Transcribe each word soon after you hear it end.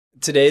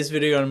Today's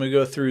video, I'm going to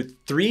go through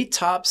 3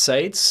 top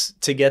sites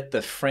to get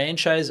the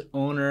franchise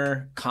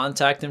owner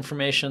contact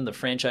information, the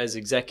franchise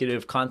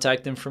executive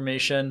contact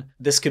information.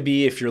 This could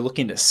be if you're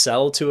looking to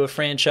sell to a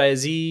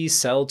franchisee,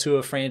 sell to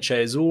a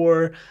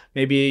franchisor.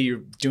 Maybe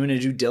you're doing a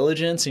due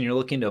diligence and you're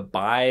looking to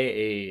buy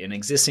an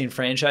existing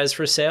franchise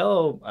for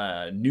sale,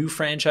 a new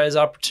franchise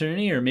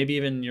opportunity, or maybe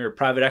even you're a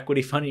private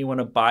equity fund and you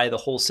want to buy the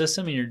whole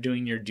system and you're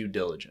doing your due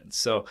diligence.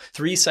 So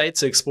 3 sites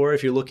to explore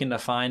if you're looking to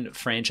find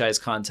franchise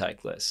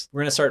contact lists.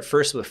 We're going to start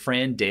first with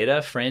FRANdata.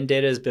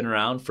 FRANdata has been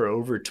around for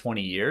over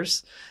 20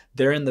 years.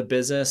 They're in the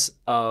business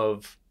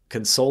of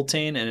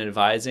consulting and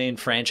advising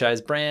franchise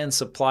brands,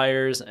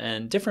 suppliers,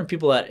 and different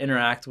people that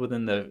interact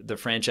within the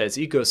franchise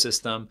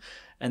ecosystem.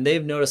 And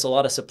they've noticed a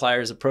lot of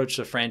suppliers approach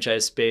the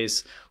franchise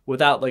space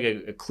without like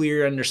a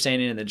clear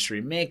understanding of the industry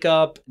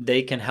makeup.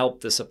 They can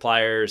help the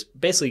suppliers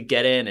basically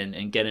get in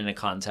and get into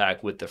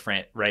contact with the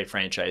right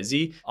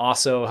franchisee.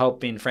 Also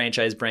helping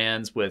franchise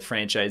brands with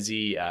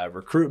franchisee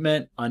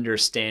recruitment,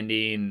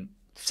 understanding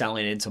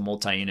selling into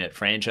multi-unit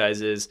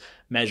franchises,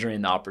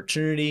 measuring the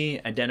opportunity,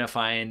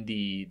 identifying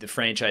the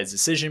franchise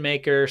decision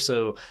maker.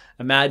 So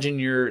imagine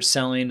you're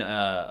selling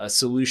a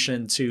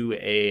solution to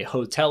a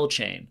hotel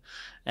chain,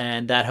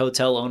 and that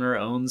hotel owner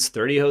owns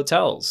 30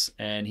 hotels,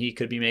 and he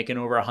could be making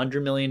over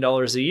 $100 million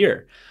a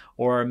year.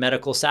 Or a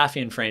medical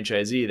staffing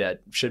franchisee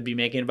that should be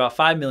making about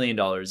 $5 million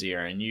a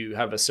year, and you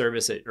have a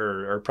service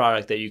or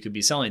product that you could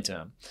be selling to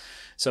him.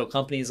 So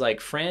companies like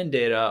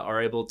FRANdata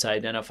are able to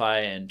identify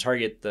and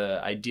target the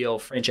ideal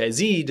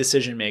franchisee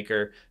decision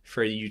maker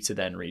for you to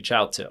then reach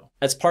out to.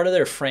 As part of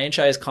their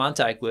franchise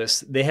contact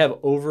list, they have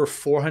over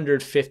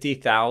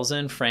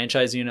 450,000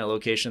 franchise unit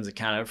locations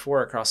accounted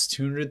for across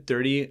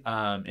 230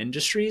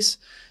 industries,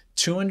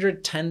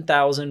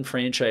 210,000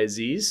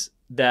 franchisees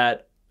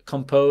that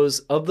compose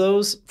of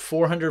those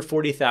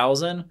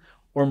 440,000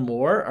 or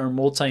more are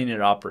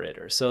multi-unit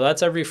operators. So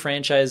that's every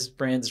franchise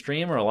brand's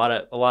dream, or a lot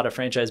of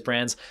franchise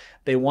brands.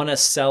 They want to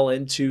sell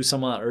into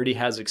someone that already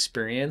has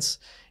experience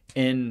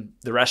in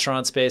the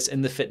restaurant space,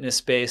 in the fitness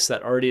space,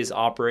 that already is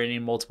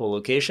operating multiple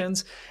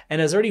locations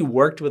and has already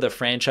worked with a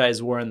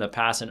franchisor in the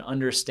past and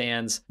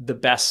understands the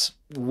best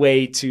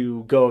way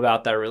to go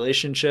about that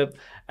relationship,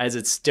 as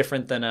it's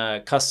different than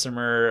a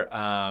customer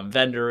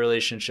vendor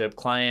relationship,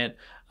 client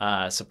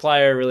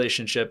supplier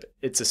relationship.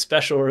 It's a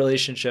special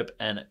relationship,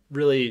 and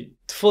really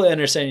to fully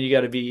understand, you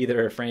got to be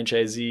either a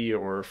franchisee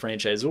or a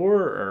franchisor,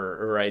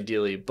 or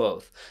ideally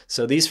both.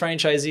 So these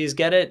franchisees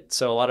get it.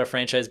 So a lot of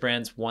franchise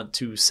brands want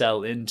to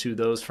sell into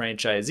those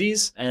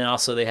franchisees, and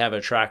also they have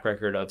a track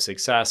record of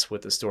success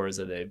with the stores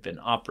that they've been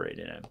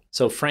operating in.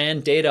 So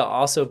FRANdata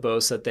also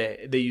boasts that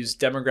they use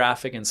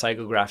demographic and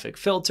psychographic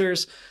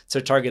filters to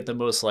target the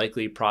most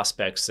likely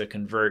prospects to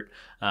convert,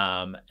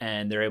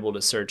 and they're able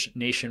to search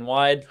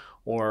nationwide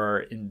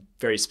or in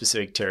very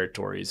specific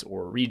territories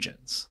or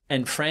regions.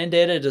 And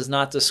FRANdata does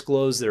not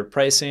disclose their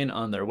pricing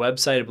on their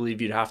website. I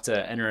believe you'd have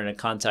to enter into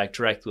contact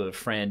directly with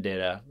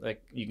FRANdata.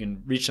 Like, you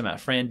can reach them at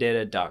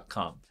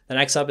FRANdata.com. The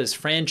next up is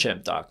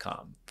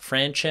FranChimp.com.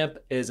 FranChimp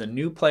is a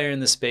new player in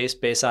the space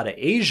based out of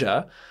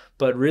Asia,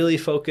 but really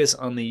focus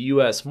on the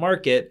US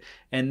market,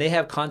 and they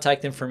have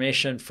contact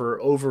information for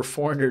over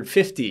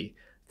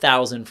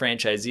 450,000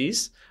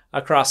 franchisees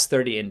across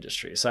 30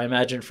 industries. So I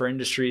imagine for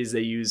industries, they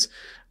use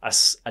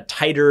a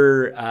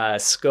tighter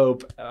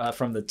scope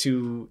from the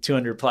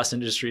 200 plus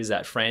industries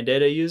that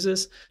FRANdata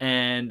uses.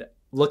 And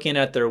looking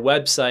at their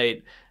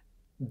website,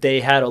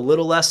 they had a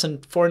little less than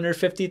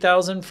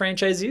 450,000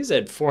 franchisees. They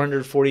had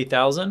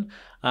 440,000,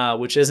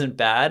 which isn't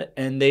bad.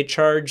 And they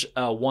charge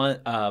a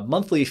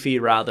monthly fee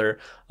rather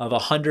of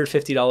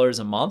 $150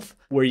 a month,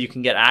 where you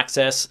can get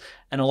access.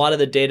 And a lot of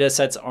the data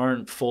sets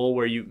aren't full,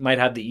 where you might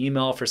have the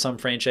email for some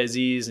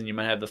franchisees and you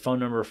might have the phone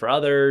number for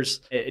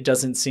others. It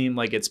doesn't seem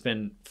like it's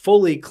been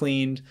fully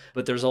cleaned,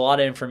 but there's a lot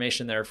of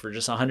information there for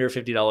just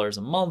 $150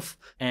 a month.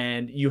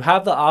 And you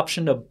have the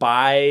option to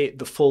buy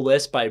the full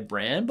list by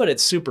brand, but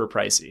it's super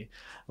pricey.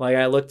 Like,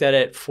 I looked at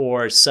it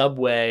for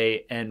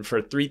Subway, and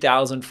for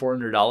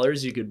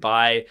 $3,400, you could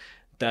buy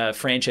the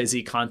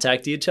franchisee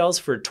contact details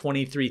for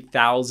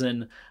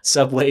 23,000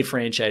 Subway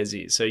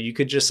franchisees. So you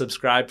could just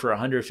subscribe for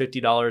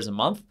 $150 a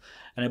month.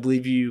 And I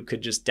believe you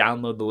could just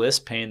download the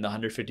list paying the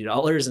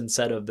 $150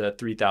 instead of the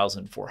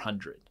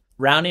 $3,400.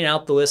 Rounding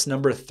out the list,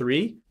 number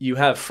 3, you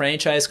have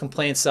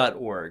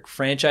Franchisecompliants.org.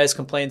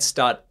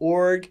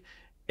 Franchisecompliants.org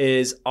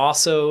is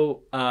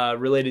also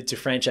related to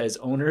franchise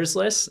owners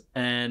lists,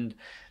 and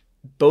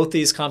both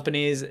these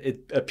companies,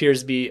 it appears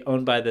to be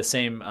owned by the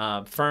same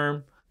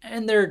firm.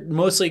 And they're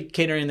mostly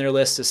catering their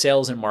list to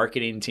sales and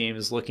marketing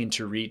teams looking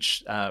to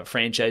reach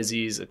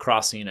franchisees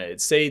across the United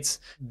States.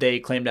 They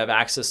claim to have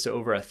access to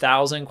over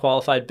 1,000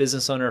 qualified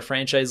business owner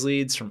franchise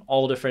leads from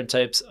all different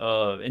types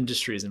of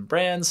industries and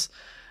brands.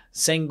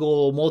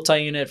 Single,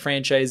 multi-unit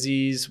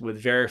franchisees with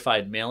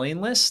verified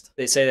mailing list.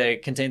 They say that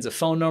it contains a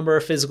phone number,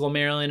 physical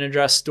mailing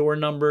address, store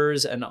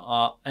numbers, and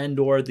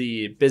or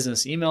the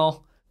business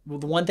email. Well,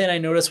 the one thing I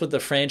noticed with the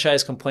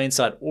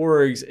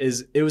franchisecompliants.org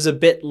is it was a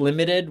bit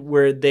limited,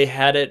 where they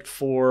had it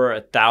for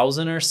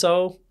 1,000 or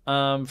so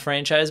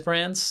franchise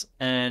brands.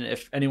 And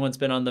if anyone's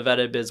been on the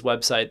Vetted Biz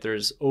website,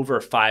 there's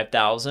over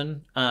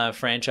 5,000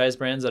 franchise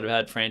brands that have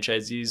had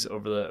franchisees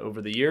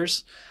over the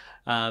years.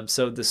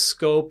 So the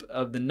scope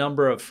of the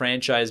number of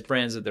franchise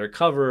brands that they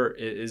cover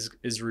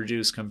is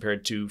reduced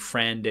compared to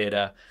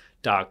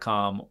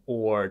FRANdata.com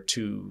or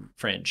to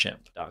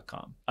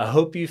FranChimp.com. I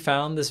hope you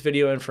found this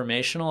video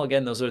informational.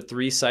 Again, those are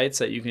 3 sites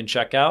that you can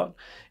check out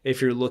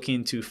if you're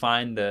looking to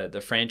find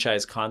the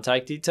franchise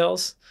contact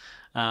details.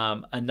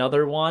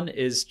 Another one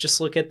is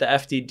just look at the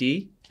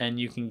FDD, and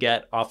you can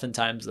get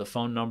oftentimes the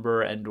phone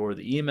number and or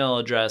the email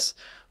address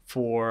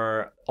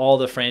for all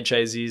the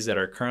franchisees that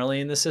are currently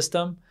in the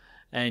system.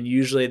 And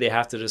usually they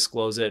have to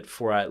disclose it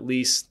for at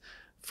least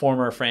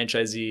former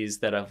franchisees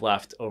that have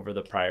left over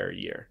the prior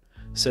year.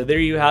 So there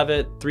you have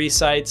it, 3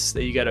 sites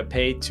that you got to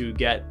pay to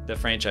get the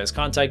franchise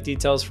contact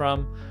details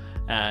from.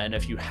 And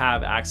if you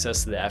have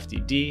access to the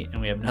FDD,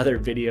 and we have another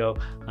video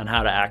on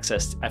how to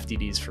access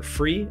FDDs for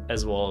free,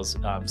 as well as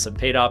some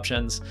paid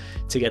options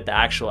to get the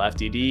actual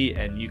FDD,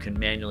 and you can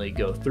manually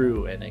go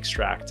through and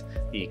extract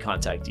the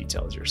contact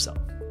details yourself.